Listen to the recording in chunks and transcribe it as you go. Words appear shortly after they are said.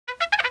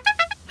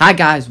Hi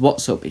guys,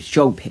 what's up? It's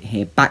Joel Pitt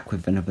here, back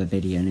with another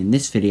video, and in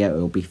this video it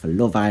will be for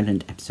Love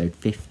Island episode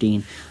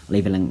 15. I'll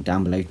leave a link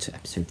down below to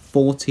episode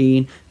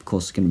 14. Of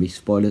course, it's going to be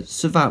spoilers,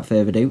 so without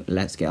further ado,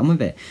 let's get on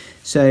with it.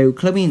 So,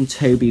 Chloe and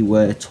Toby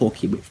were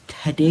talking with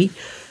Teddy.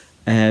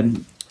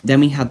 Then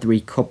we had the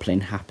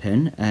recoupling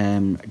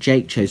happen.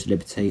 Jake chose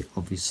Liberty,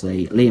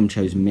 obviously. Liam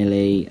chose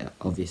Millie,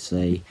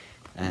 obviously.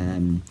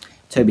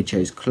 Toby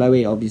chose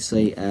Chloe,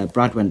 obviously.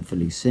 Brad went for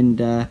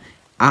Lucinda.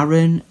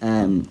 Aaron,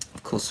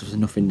 of course, there was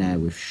nothing there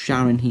with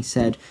Sharon, he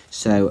said,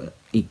 so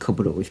he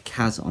coupled up with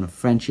Kaz on a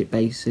friendship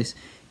basis.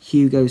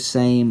 Hugo,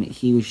 same,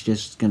 he was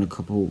just going to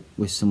couple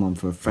with someone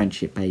for a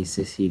friendship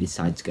basis. He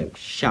decided to go with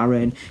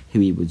Sharon, who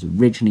he was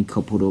originally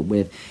coupled up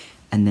with.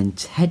 And then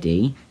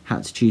Teddy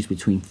had to choose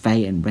between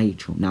Faye and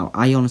Rachel. Now,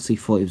 I honestly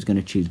thought he was going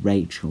to choose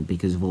Rachel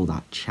because of all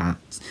that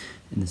chat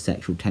and the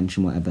sexual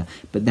tension, whatever.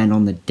 But then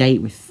on the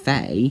date with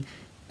Faye,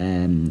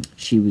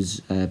 she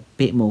was a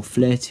bit more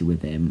flirty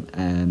with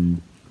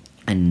him,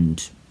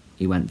 and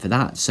he went for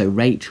that. So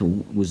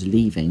Rachel was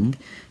leaving.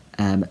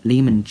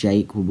 Liam and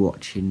Jake were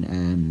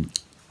watching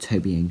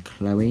Toby and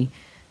Chloe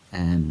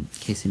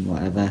kissing,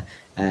 whatever.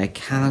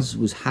 Kaz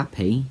was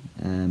happy.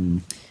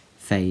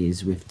 Faye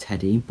is with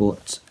Teddy,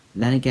 but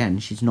then again,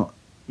 she's not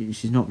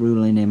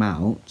ruling him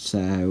out.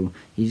 So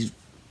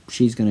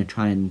she's going to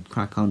try and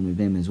crack on with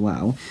him as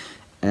well.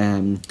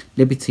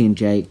 Liberty and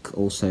Jake,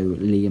 also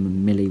Liam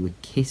and Millie were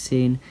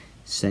kissing.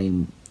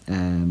 Same.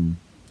 And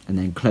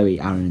then Chloe,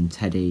 Aaron and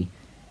Teddy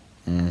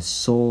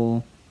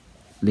saw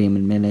Liam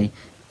and Millie.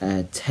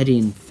 Teddy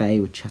and Faye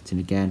were chatting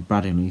again.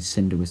 Brad and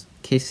Lucinda was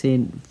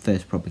kissing.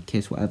 First proper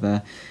kiss,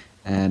 whatever.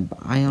 But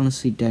I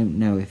honestly don't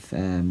know if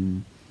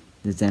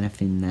there's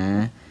anything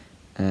there.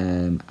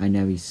 I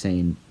know he's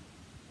saying,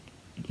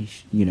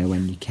 you know,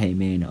 when you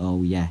came in,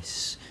 oh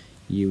yes,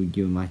 you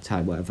were my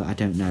type, whatever. I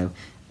don't know.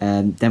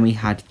 Then we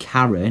had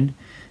Karen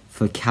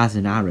for Kaz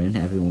and Aaron,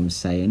 everyone was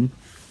saying.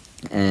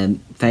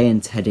 Faye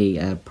and Teddy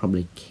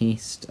probably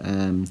kissed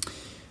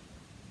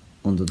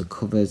under the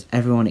covers.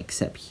 Everyone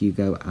except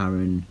Hugo,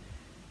 Aaron,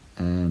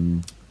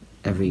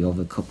 every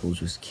other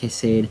couples was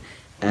kissing.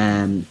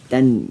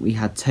 Then we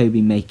had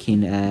Toby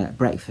making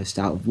breakfast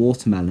out of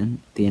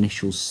watermelon, the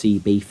initials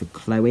CB for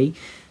Chloe.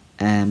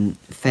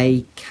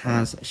 Faye,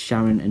 Kaz,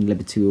 Sharon and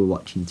Liberty were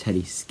watching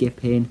Teddy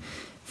skipping.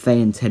 Faye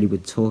and Teddy were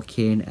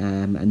talking,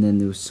 and then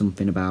there was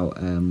something about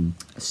a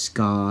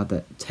scar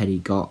that Teddy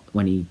got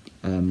when he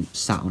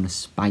sat on a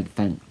spike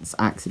fence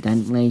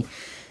accidentally.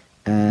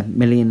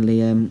 Millie and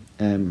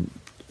Liam,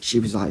 she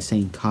was like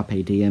saying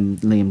carpe diem.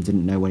 Liam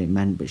didn't know what it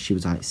meant, but she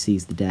was like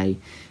seize the day,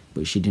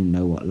 but she didn't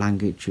know what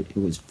language it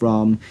was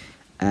from.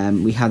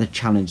 We had a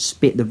challenge,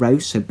 spit the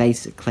roast. So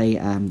basically,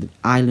 the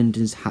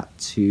islanders had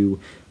to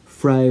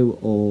throw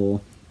or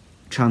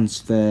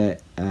transfer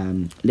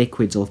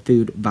liquids or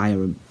food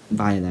via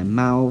their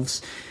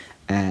mouths,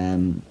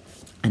 and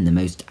the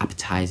most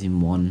appetizing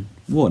one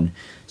won.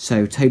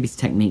 So Toby's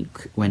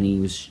technique when he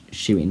was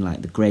shooting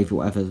like the gravy or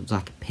whatever, it was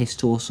like a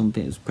pistol or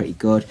something. It was pretty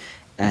good.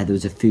 There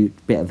was a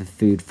bit of a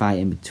food fight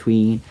in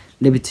between.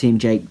 Liberty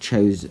and Jake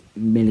chose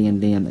Millie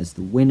and Liam as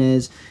the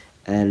winners.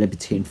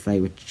 Liberty and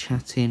Faye were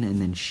chatting,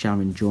 and then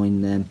Sharon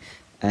joined them.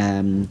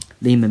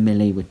 Liam and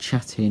Millie were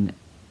chatting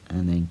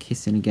and then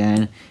kissing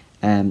again.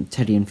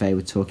 Teddy and Faye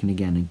were talking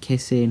again and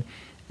kissing.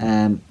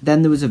 Then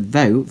there was a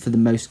vote for the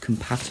most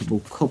compatible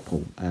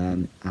couple,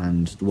 and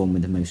the one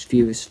with the most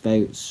fewest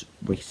votes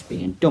was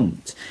being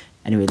dumped.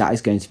 Anyway, that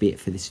is going to be it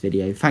for this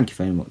video. Thank you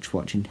very much for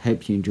watching.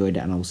 Hope you enjoyed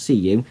it, and I will see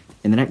you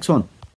in the next one.